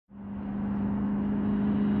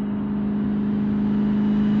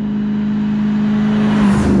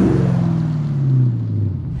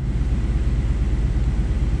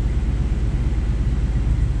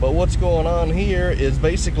going on here is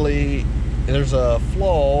basically there's a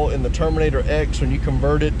flaw in the Terminator-X when you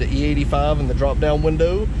convert it to E85 in the drop-down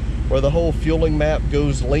window, where the whole fueling map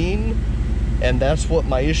goes lean, and that's what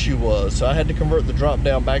my issue was. So I had to convert the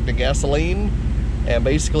drop-down back to gasoline, and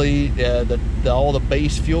basically all the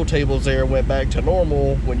base fuel tables there went back to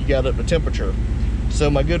normal when you got up to temperature.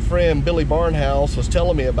 So my good friend Billy Barnhouse was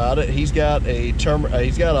telling me about it. He's got a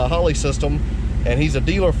Holley system, and he's a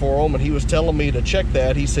dealer for them, and he was telling me to check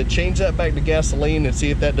that. He said change that back to gasoline and see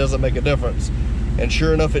if that doesn't make a difference. And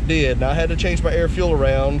sure enough, it did. Now I had to change my air fuel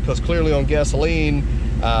around, because clearly on gasoline,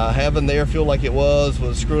 having the air fuel like it was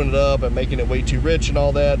screwing it up and making it way too rich and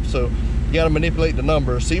all that. So you got to manipulate the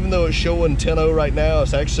numbers. So even though it's showing 10.0 right now,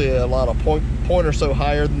 it's actually a lot of point or so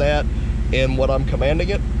higher than that in what I'm commanding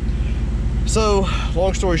it. So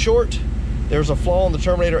long story short, there's a flaw in the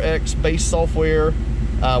Terminator-X base software.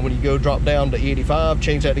 When you go drop down to E85,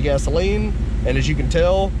 change that to gasoline, and as you can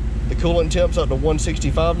tell, the coolant temp's up to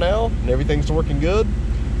 165 now, and everything's working good.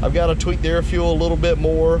 I've got to tweak the air fuel a little bit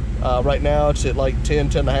more. Right now it's at like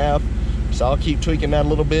 10.5, so I'll keep tweaking that a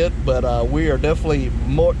little bit, but we are definitely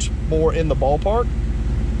much more in the ballpark,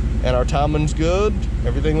 and our timing's good.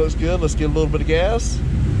 Everything looks good. Let's get a little bit of gas.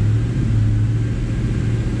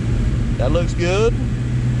 That looks good.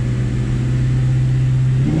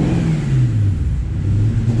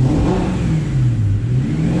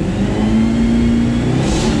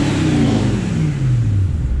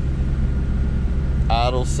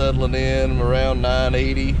 Idle settling in around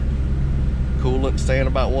 980. Coolant staying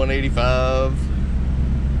about 185.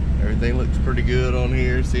 Everything looks pretty good on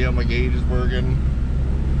here. See how my gauge is working.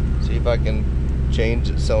 See if I can change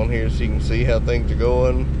it on here so you can see how things are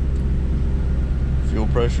going. Fuel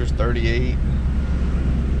pressure's 38.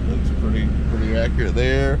 Looks pretty accurate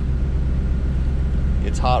there.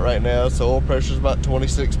 It's hot right now, so oil pressure's about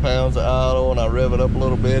 26 pounds at idle, and I rev it up a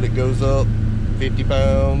little bit, it goes up 50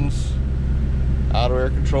 pounds. Auto air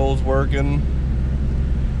control's working.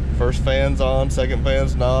 First fan's on, second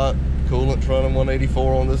fan's not. Coolant's running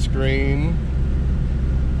 184 on the screen.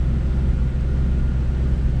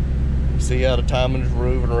 See how the timing's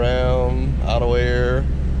moving around. Auto air.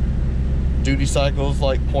 Duty cycle's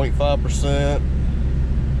like 0.5%.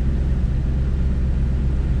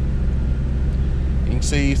 You can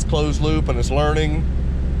see it's closed loop and it's learning.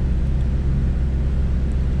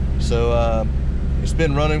 So it's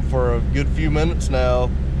been running for a good few minutes now,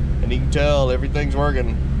 and you can tell everything's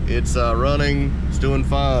working. It's running, it's doing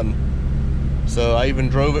fine. So I even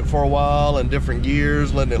drove it for a while in different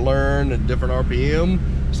gears, letting it learn at different RPM.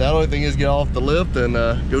 So the only thing is get off the lift and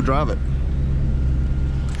go drive it.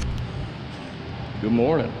 Good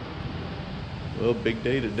morning. Well, big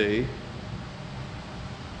day today.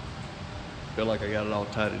 Feel like I got it all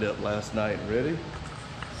tidied up last night and ready.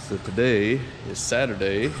 So today is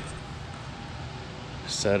Saturday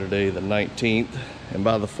the 19th, and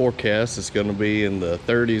by the forecast it's going to be in the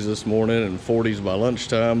 30s this morning and 40s by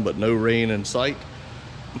lunchtime, but no rain in sight.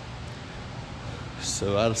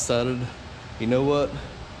 So I decided, you know what,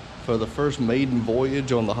 for the first maiden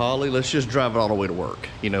voyage on the Holley, let's just drive it all the way to work.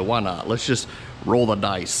 You know, why not? Let's just roll the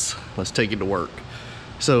dice. Let's take it to work.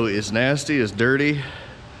 So it's nasty, it's dirty.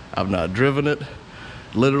 I've not driven it.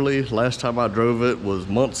 Literally, last time I drove it was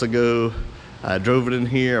months ago. I drove it in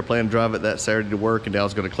here. I planned to drive it that Saturday to work, and now I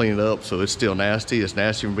was going to clean it up, so it's still nasty. It's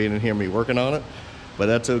nasty from being in here and me working on it, but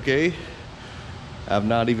that's okay. I've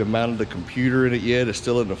not even mounted the computer in it yet. It's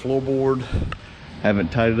still in the floorboard.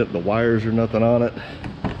 Haven't tidied up the wires or nothing on it.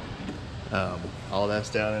 All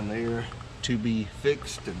that's down in there to be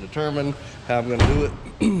fixed and determined how I'm going to do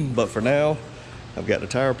it. But for now, I've got the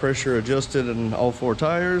tire pressure adjusted in all 4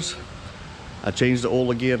 tires. I changed the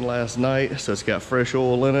oil again last night, so it's got fresh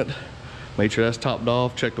oil in it. Made sure that's topped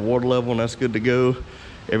off, check the water level, and that's good to go.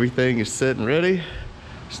 Everything is set and ready.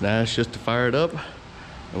 It's nice just to fire it up,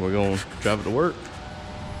 and we're gonna drive it to work.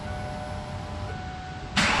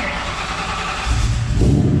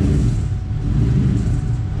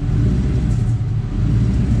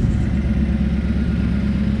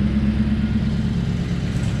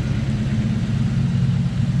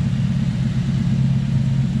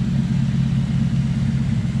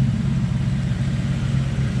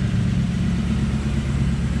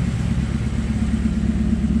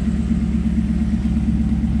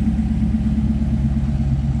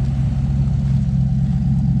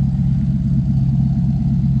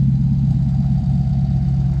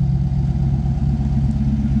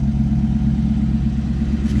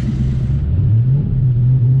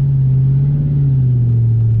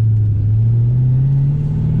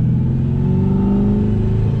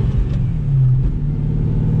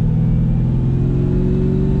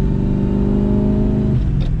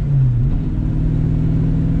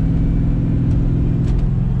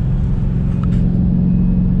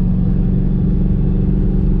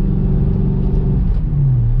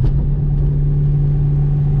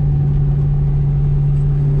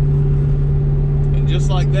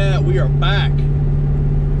 are back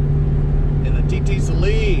in the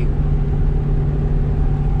TTSaleen.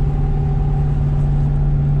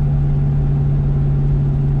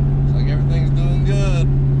 Looks like everything's doing good.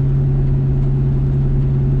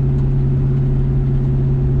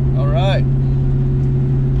 All right.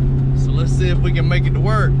 So let's see if we can make it to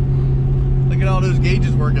work. Look at all those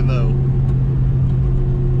gauges working though.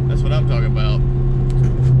 That's what I'm talking about.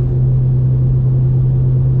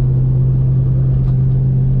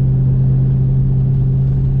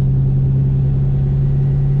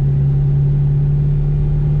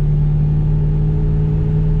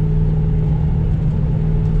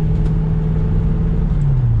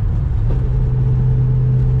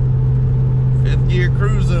 Fifth gear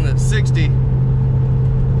cruising at 60. It's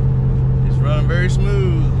running very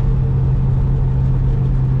smooth.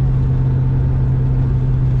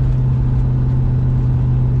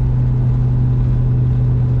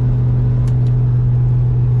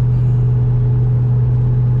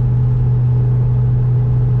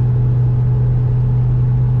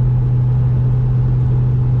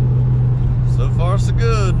 So far, so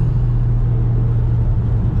good.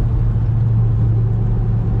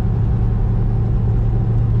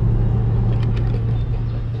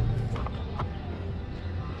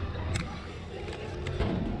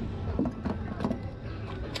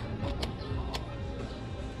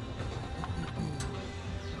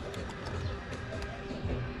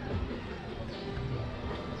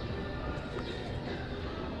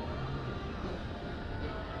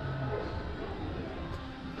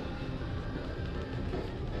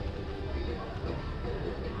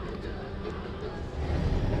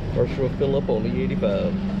 First we'll fill up on the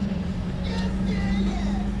E85.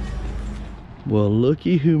 Well,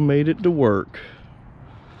 looky who made it to work.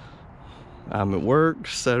 I'm at work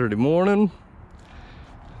Saturday morning.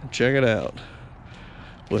 Check it out.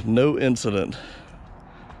 With no incident.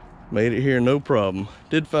 Made it here no problem.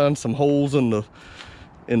 Did find some holes in the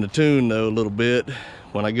tune though a little bit.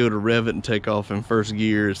 When I go to rev it and take off in first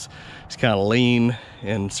gear, it's kind of lean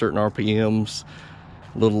in certain RPMs,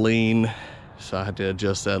 a little lean. So I had to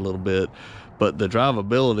adjust that a little bit, but the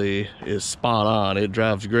drivability is spot on. It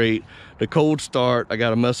drives great. The cold start, I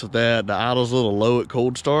got to mess with that. The idle's a little low at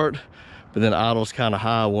cold start, but then idle's kind of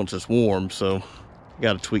high once it's warm. So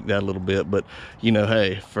got to tweak that a little bit, but you know,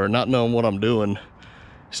 hey, for not knowing what I'm doing,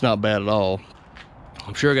 it's not bad at all.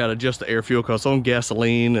 I'm sure I got to adjust the air fuel because it's on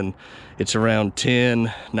gasoline and it's around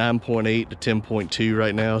 9.8 to 10.2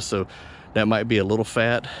 right now. So that might be a little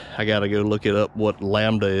fat. I got to go look it up what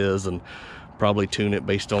lambda is and probably tune it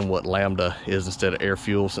based on what lambda is instead of air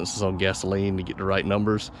fuel, since it's on gasoline, to get the right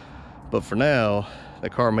numbers. But for now,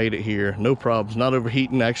 the car made it here, no problems, not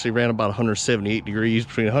overheating. Actually ran about 178 degrees,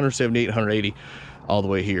 between 178 and 180 all the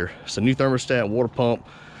way here. So new thermostat, water pump,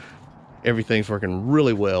 everything's working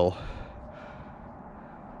really well.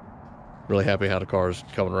 Really happy how the car is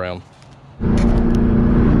coming around.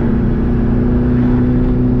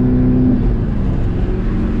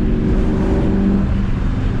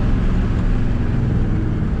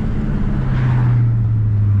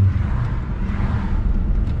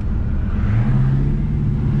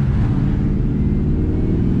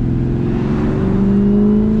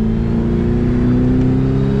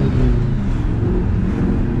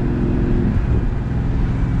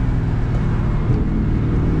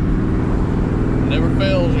 Never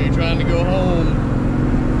fails when you're trying to go home.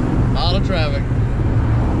 A lot of traffic.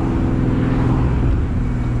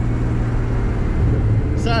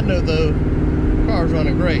 Side note though, car's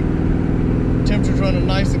running great. Temperature's running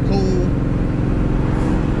nice and cool.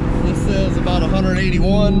 This says about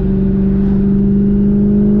 181.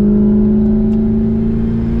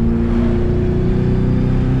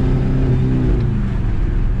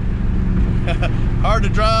 Hard to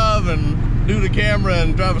drive and do the camera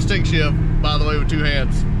and drive a stick shift, by the way, with two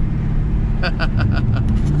hands.